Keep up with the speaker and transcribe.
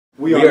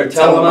We are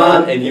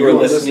Telamon, and you are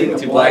listening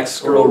to Black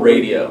Squirrel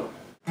Radio.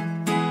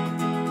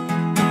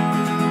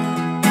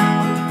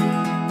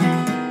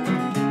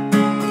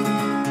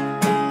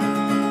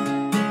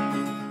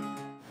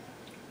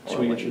 Should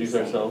we introduce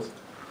ourselves?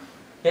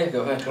 Yeah,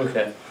 go ahead.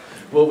 Okay.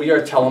 Well, we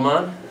are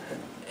Telamon,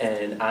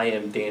 and I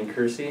am Dan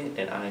Kersey,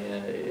 and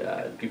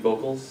I do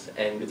vocals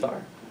and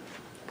guitar.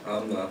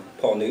 I'm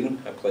Paul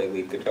Newton. I play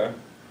lead guitar.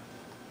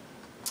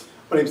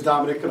 My name's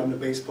Dominic, and I'm the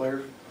bass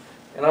player.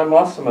 And I'm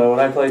Massimo, and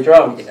I play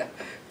drums. Yeah.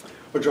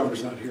 But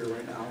drummer's not here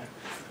right now.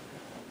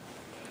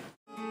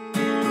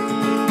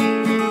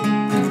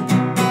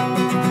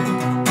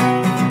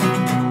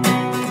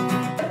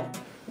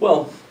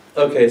 Well,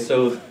 okay,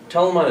 so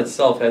Telamon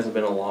itself hasn't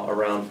been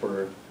around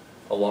for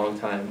a long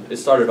time. It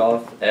started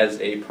off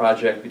as a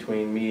project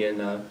between me and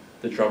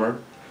the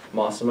drummer,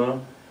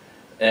 Massimo,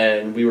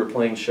 and we were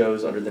playing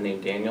shows under the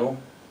name Daniel,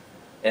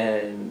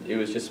 and it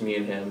was just me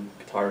and him,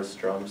 guitars,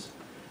 drums,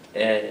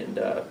 and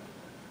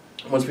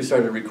once we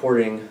started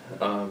recording,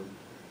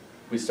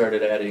 we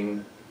started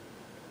adding,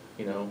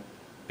 you know,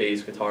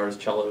 bass, guitars,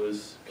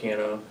 cellos,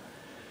 piano.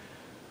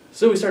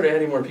 So we started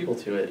adding more people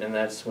to it, and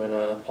that's when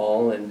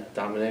Paul and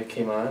Dominic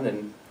came on,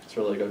 and it's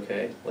really like,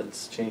 okay,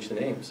 let's change the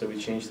name. So we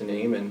changed the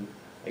name, and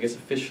I guess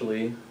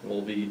officially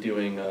we'll be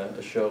doing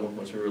a show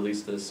once we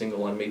release the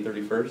single on May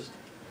 31st,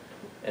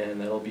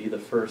 and that'll be the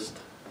first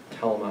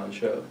Telamon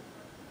show.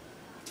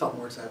 Tell them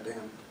where it's at,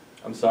 Dan.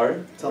 I'm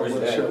sorry? Tell them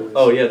where the show is.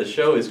 Oh yeah, the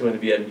show is going to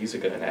be at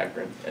Musica in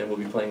Akron, and we'll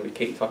be playing with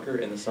Kate Tucker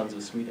and the Sons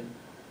of Sweden.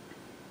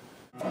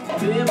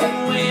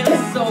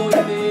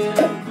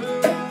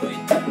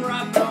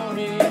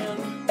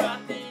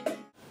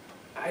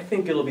 I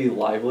think it'll be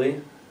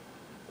lively.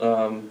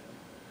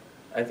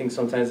 I think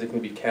sometimes it can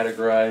be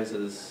categorized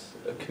as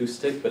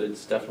acoustic, but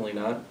it's definitely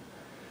not.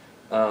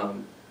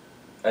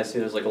 I see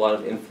there's like a lot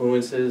of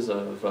influences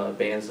of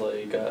bands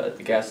like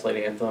the Gaslight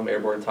Anthem,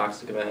 Airborne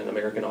Toxic Event,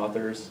 American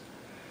Authors.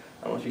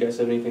 I don't know if you guys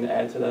have anything to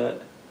add to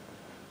that.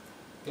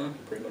 No, you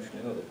pretty much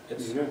nailed it.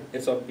 It's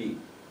Yeah. upbeat.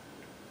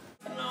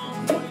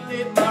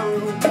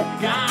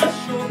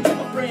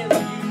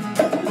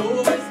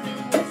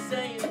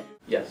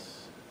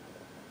 Yes.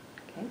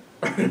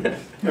 Okay.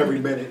 Every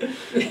minute.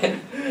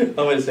 I'm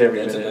going to say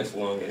every It's a minute. nice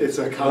long It's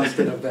a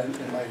constant event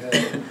in my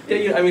head. Yeah,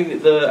 you know, I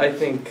mean, I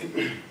think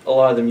a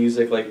lot of the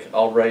music, like,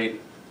 I'll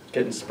write,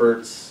 get in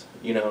spurts,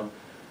 you know.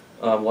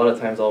 A lot of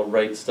times I'll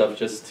write stuff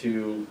just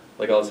to,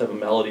 like, I'll just have a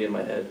melody in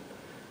my head.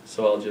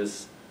 So I'll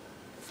just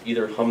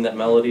either hum that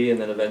melody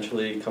and then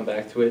eventually come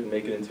back to it and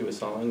make it into a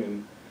song.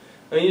 And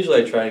I mean,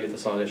 usually I try to get the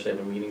song to actually have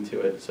a meaning to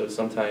it. So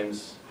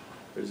sometimes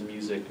there's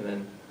music and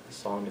then the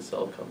song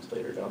itself comes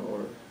later down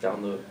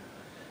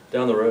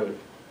the road.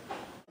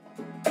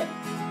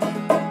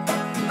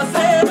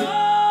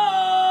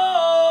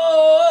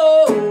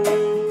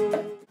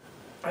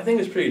 I think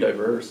it's pretty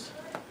diverse.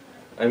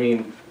 I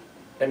mean,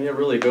 it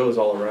really goes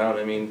all around.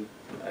 I mean,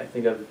 I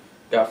think I've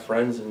got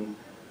friends in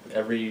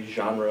every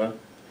genre.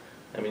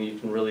 I mean, you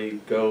can really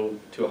go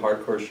to a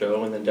hardcore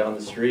show, and then down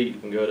the street you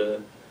can go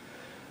to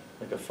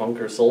like a funk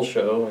or soul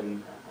show,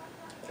 and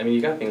I mean, you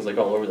got things like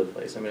all over the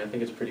place. I mean, I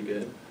think it's pretty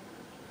good.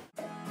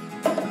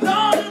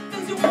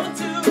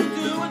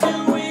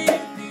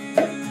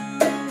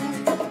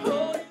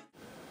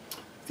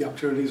 The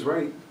opportunity's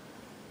right.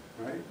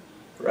 Right?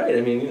 Right,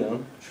 I mean, you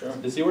know, Sure.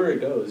 to see where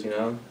it goes, you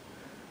know.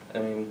 I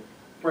mean,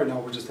 Right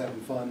now we're just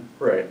having fun.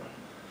 right.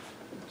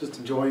 Just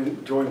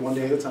enjoying one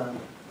day at a time.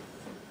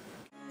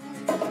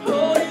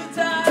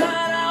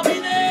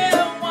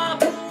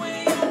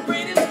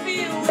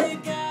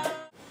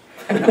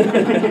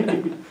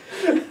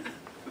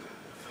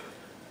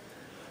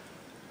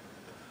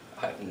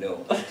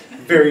 No.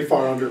 Very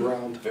far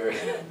underground. Very.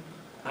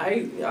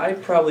 I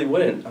probably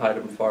wouldn't hide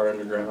them far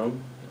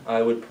underground.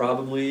 I would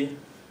probably...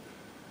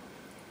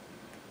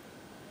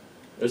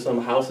 There's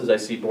some houses I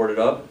see boarded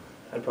up.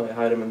 I'd probably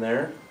hide them in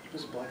there.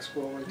 There's a black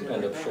squirrel right You there.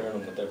 end up sharing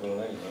them with everyone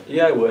anyway.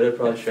 Yeah, I would. I'd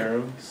probably share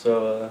them.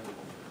 So,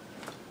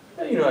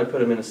 yeah, you know, I'd put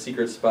them in a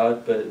secret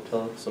spot, but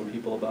tell some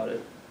people about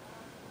it.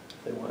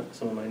 If they want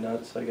some of my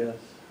nuts, I guess.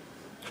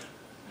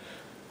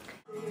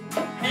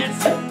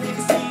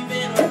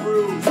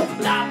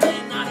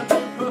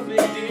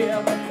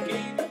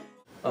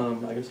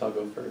 I guess I'll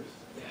go first.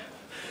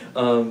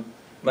 Yeah.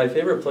 My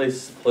favorite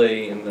place to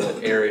play in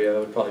the area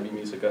would probably be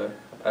Musica.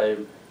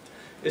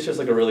 It's just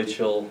like a really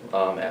chill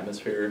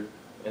atmosphere,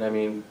 and I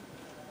mean,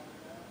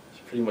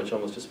 it's pretty much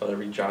almost just about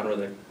every genre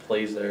that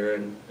plays there,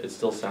 and it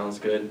still sounds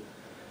good.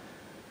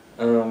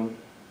 I don't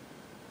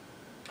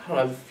know,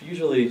 I've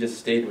usually just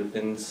stayed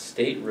within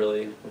state,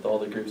 really, with all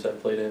the groups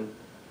I've played in.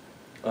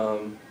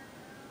 And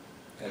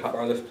the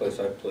farthest place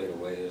I've played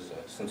away is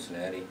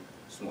Cincinnati.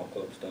 Small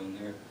clubs down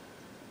there.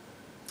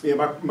 Yeah,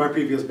 my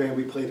previous band,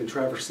 we played in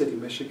Traverse City,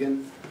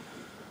 Michigan.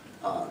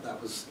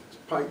 That was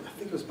probably, I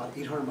think it was about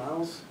 800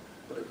 miles,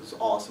 but it was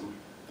awesome.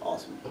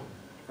 Awesome.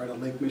 Right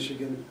on Lake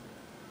Michigan.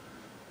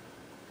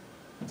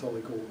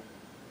 Totally cool.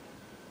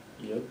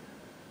 Yep.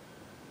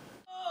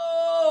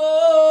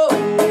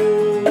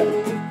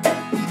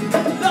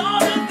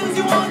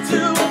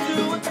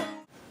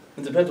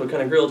 It depends what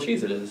kind of grilled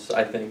cheese it is,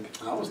 I think.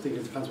 I was thinking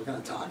it depends what kind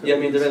of taco. Yeah, I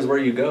mean, it it is. depends where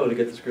you go to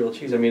get this grilled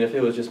cheese. I mean, if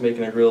it was just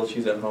making a grilled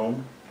cheese at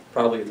home,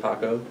 probably a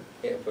taco.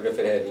 Yeah, but if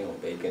it had, you know,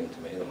 bacon,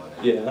 tomato on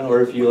it. Yeah,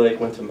 or if you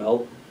like went to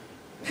melt,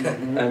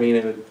 Mhm. I mean,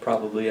 it would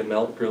probably, a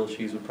melt grilled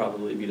cheese would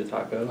probably be the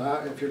taco.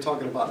 If you're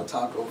talking about a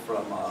taco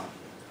from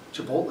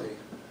Chipotle,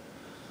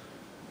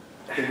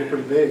 they get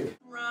pretty big.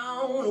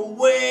 Round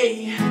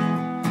away,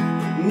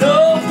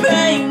 no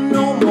pain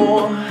no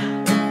more.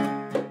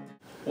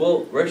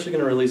 Well, we're actually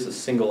going to release a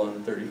single on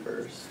the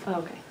 31st. Oh,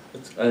 okay.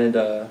 And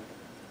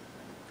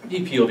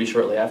EP will be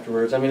shortly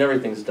afterwards. I mean,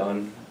 everything's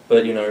done,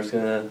 but you know, we're just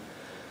gonna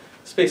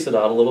space it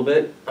out a little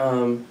bit.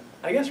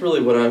 I guess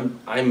really what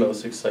I'm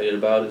most excited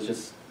about is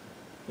just,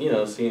 you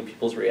know, seeing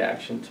people's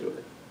reaction to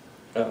it.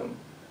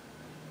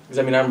 Because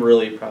I mean, I'm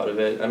really proud of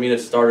it. I mean, it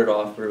started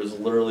off where it was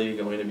literally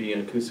going to be an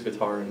acoustic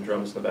guitar and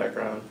drums in the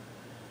background,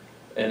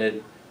 and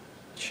it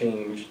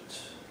changed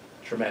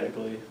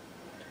dramatically.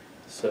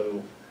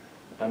 So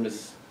I'm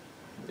just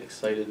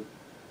excited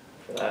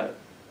for that.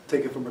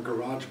 Take it from a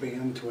garage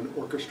band to an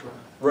orchestra.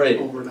 Right.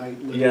 Overnight.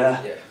 Literally.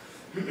 Yeah. Yeah.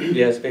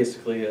 Yeah, it's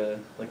basically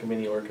like a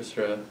mini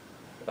orchestra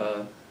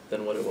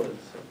than what it was.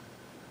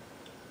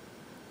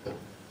 So.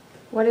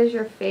 What is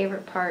your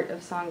favorite part of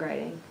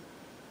songwriting?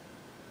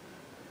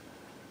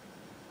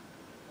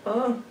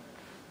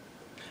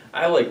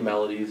 I like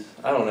melodies.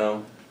 I don't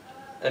know.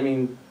 I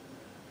mean,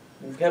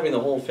 having the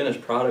whole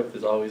finished product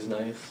is always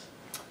nice.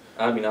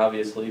 I mean,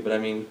 obviously, but I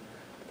mean,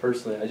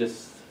 personally, I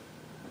just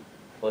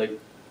like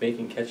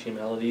making catchy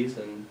melodies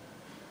and.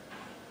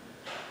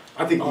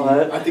 I think Oh,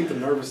 that- I think the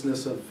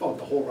nervousness of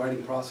the whole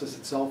writing process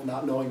itself,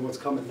 not knowing what's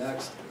coming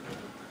next,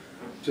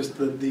 just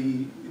the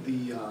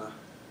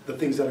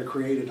things that are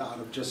created out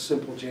of just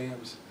simple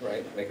jams.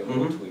 Right, making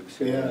little Mhm. tweaks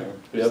here and Yeah.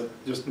 there. Yep.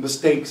 Just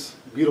mistakes,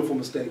 beautiful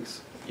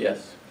mistakes.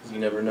 Yes, because you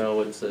never know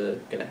what's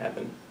gonna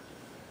happen.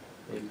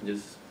 You can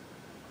just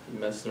be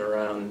messing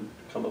around and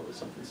come up with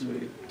something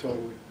sweet.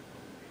 Totally.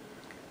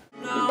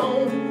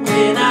 Now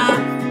when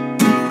I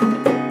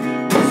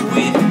was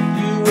with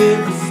you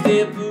every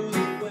step of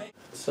the way.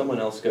 Someone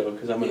else go,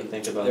 because I'm gonna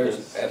think about There's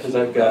this. Because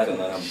absolutely I've got. nothing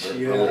that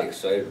I'm Yeah. really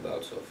excited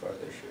about so far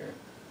this year.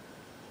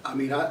 I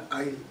mean,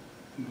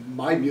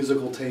 my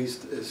musical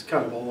taste is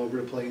kind of all over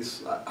the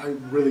place. I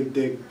really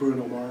dig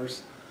Bruno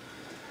Mars.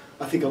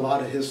 I think a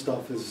lot of his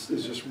stuff is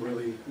just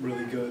really,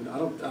 really good. I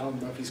don't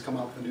know if he's come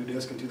out with a new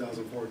disc in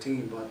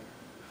 2014, but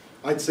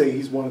I'd say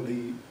he's one of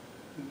the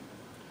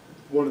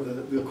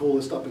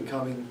coolest up and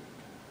coming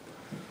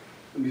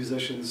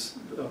musicians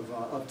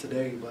of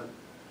today. But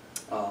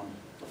of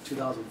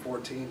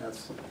 2014,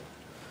 that's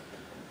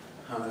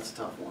a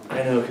tough one.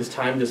 I know, because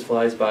time just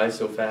flies by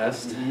so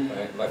fast.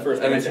 Mhm. My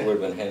first I mean- answer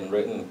would have been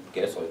handwritten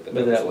Gaslight, but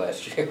But that that- was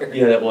last year.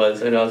 Yeah, that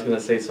was. I know I was going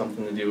to say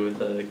something to do with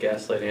the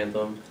Gaslight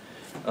Anthem.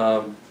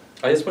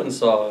 I just went and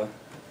saw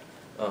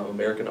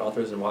American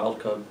Authors and Wild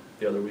Cub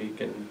the other week,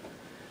 and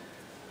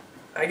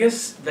I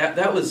guess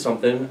that was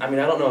something. I mean,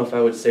 I don't know if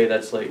I would say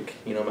that's like,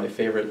 you know, my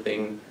favorite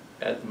thing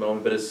at the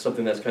moment, but it's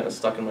something that's kind of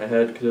stuck in my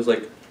head, because it was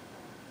like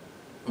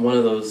one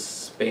of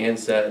those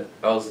bands that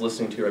I was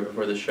listening to right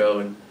before the show,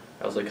 and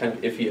I was like kind of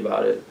iffy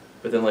about it,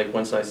 but then like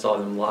once I saw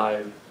them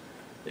live,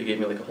 it gave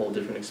me like a whole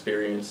different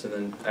experience, and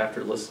then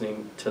after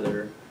listening to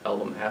their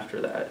album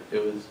after that,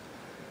 it was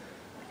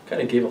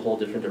kind of gave a whole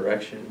different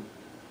direction.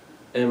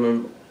 And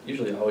I'm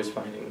usually always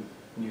finding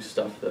new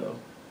stuff though.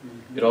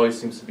 Mhm. It always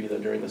seems to be there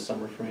during the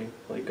summer for me,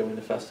 like going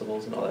to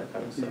festivals and all that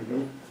kind of stuff.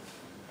 Mhm.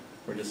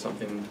 Or just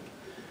something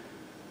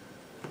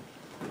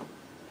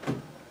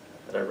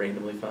that I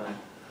randomly find.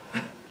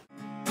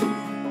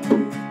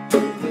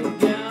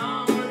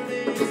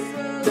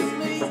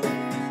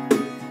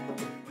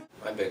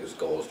 My biggest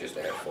goal is just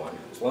to have fun.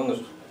 As long as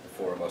the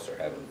four of us are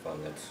having fun,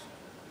 that's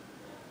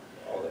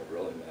all that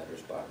really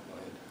matters, bottom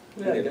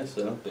line. Yeah, I guess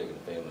so. Big and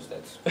famous,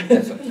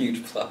 that's a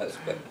huge plus,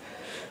 but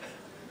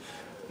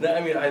No,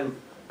 I mean,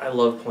 I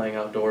love playing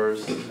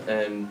outdoors,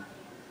 and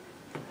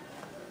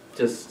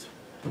just,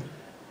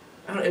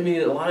 I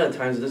mean, a lot of the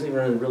times it doesn't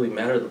even really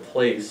matter the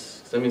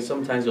place. 'Cause, I mean,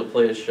 sometimes you'll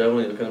play a show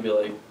and you'll kind of be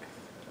like,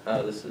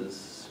 oh, this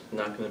is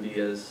not going to be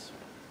as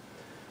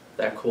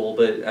that cool.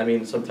 But, I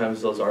mean,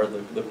 sometimes those are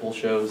the cool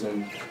shows,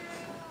 and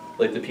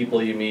like the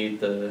people you meet,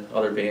 the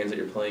other bands that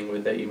you're playing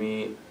with that you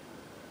meet.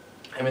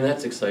 I mean,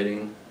 that's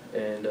exciting,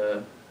 and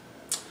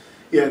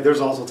Yeah,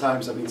 there's also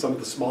times, I mean, some of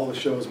the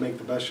smallest shows make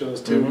the best shows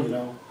too, Mhm. you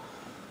know?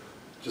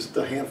 Just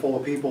a handful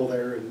of people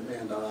there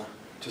and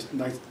just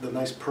the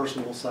nice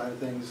personal side of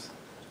things.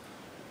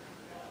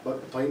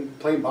 But playing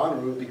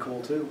Bonnaroo would be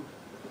cool too.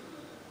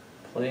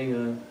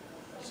 playing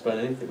just about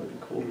anything would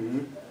be cool.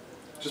 Mhm.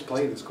 Just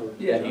playing is cool.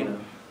 Yeah, you know.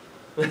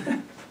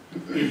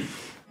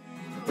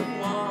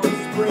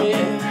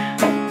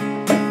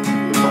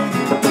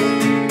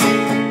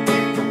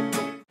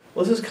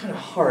 Well, this is kind of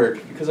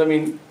hard because I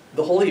mean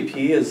the whole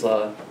EP is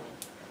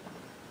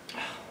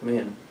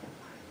man,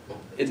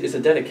 it's a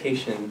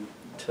dedication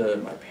to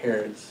my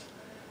parents.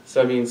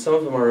 So I mean some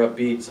of them are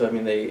upbeat. So I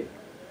mean they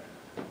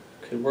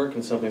could work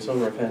in something. Some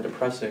of them are kind of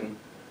depressing.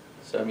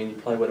 So I mean you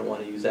probably wouldn't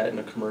want to use that in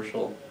a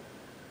commercial.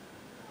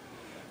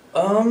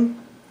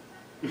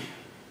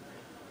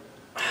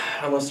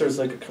 Unless there's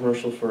like a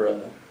commercial for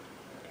a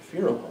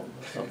funeral home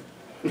or something.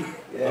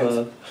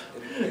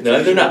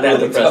 No, they're not that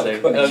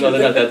depressing. No,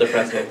 they're not that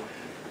depressing.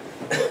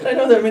 I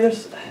know that. I mean,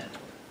 there's.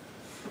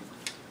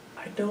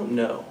 I don't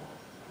know.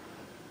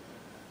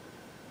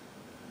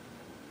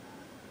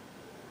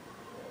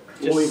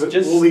 We'll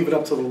leave it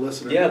up to the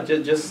listener. Yeah,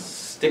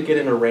 just stick it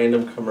in a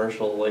random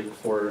commercial, like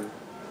for.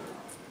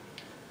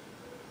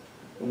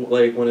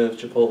 Like one of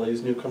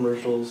Chipotle's new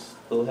commercials,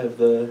 they'll have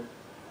the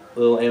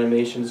little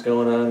animations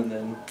going on, and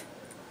then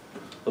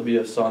there'll be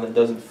a song that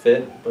doesn't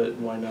fit, but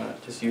why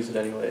not? Just use it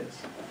anyways.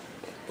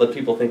 Let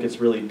people think it's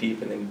really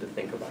deep, and they need to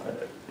think about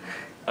it.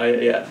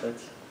 Yeah,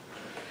 that's.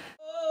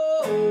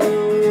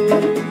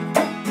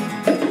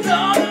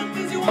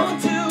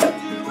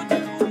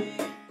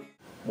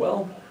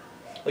 Well,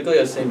 like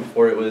I was saying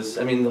before, it was.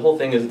 I mean, the whole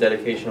thing is a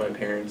dedication to my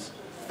parents.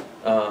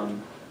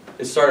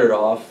 It started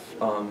off.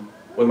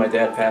 When my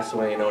dad passed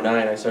away in '09,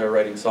 I started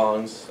writing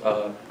songs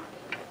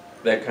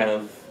that kind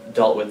of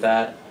dealt with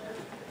that.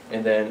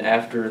 And then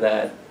after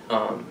that,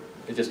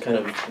 it just kind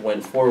of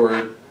went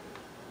forward,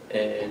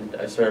 and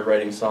I started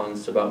writing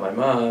songs about my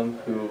mom,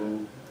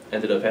 who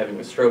ended up having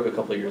a stroke a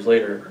couple of years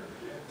later.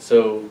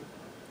 So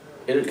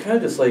it kind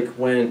of just like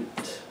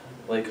went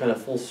like kind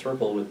of full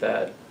circle with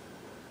that,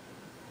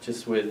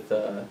 just with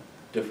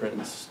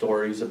different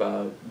stories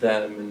about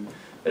them. And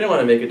I didn't want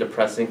to make it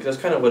depressing, because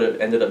that's kind of what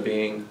it ended up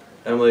being.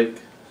 And I'm like,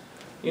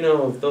 you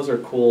know, those are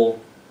cool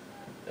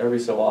every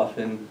so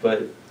often,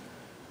 but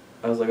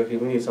I was like, okay,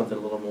 we need something a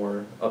little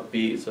more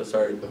upbeat, so I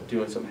started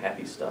doing some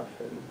happy stuff.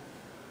 And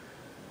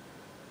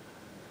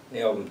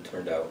the album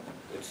turned out,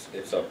 it's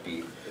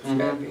upbeat, it's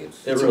happy,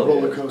 it's It's really a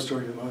roller is.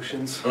 coaster of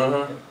emotions.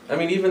 I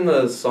mean, even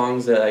the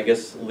songs that I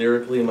guess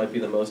lyrically might be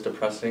the most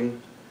depressing,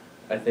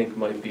 I think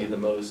might be the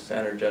most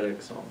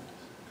energetic songs.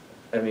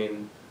 I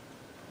mean,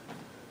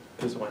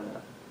 because why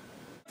not?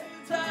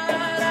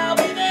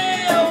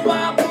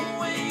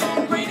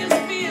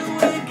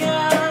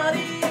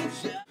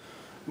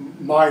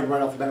 Mine,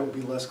 right off the bat, would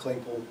be Les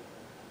Claypool.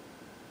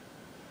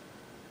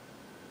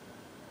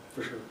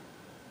 For sure.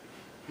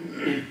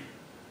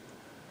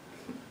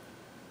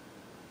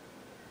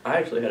 I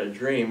actually had a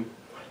dream,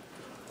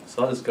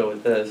 so I'll just go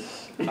with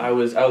this. I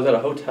was at a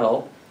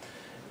hotel,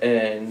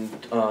 and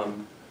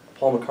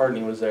Paul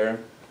McCartney was there,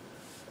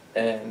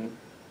 and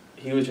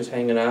he was just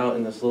hanging out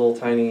in this little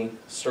tiny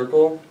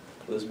circle,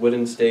 this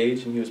wooden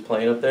stage, and he was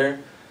playing up there,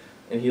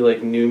 and he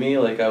like knew me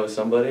like I was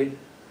somebody.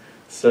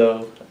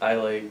 So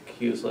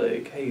he was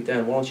like, hey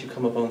Dan, why don't you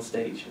come up on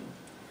stage and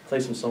play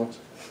some songs?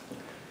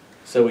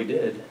 So we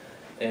did,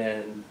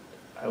 and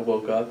I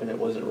woke up and it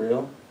wasn't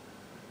real.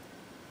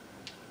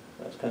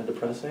 That was kind of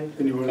depressing.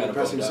 And you wrote a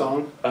depressing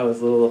song? I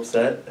was a little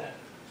upset.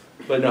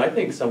 But no, I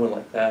think someone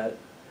like that.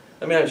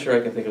 I mean, I'm sure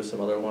I can think of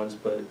some other ones,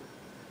 but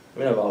I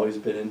mean, I've always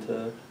been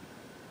into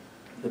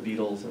the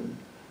Beatles and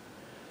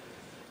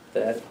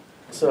that.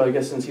 So I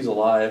guess since he's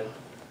alive,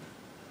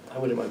 I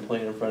wouldn't mind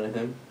playing in front of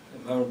him.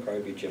 Mine would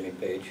probably be Jimmy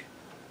Page.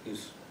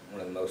 He's one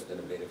of the most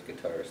innovative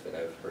guitarists that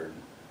I've heard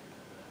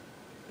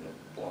in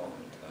a long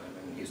time.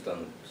 I mean, he's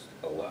done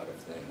a lot of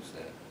things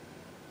that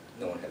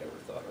no one had ever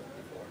thought of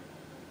before.